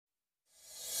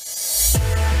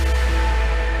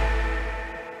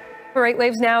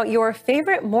FreightWaves now, your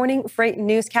favorite morning freight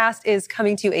newscast is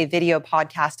coming to a video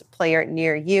podcast player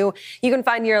near you. You can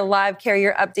find your live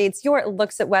carrier updates, your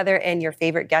looks at weather, and your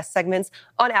favorite guest segments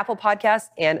on Apple Podcasts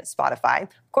and Spotify.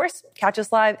 Of course, catch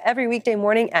us live every weekday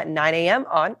morning at 9 a.m.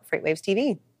 on FreightWaves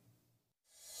TV.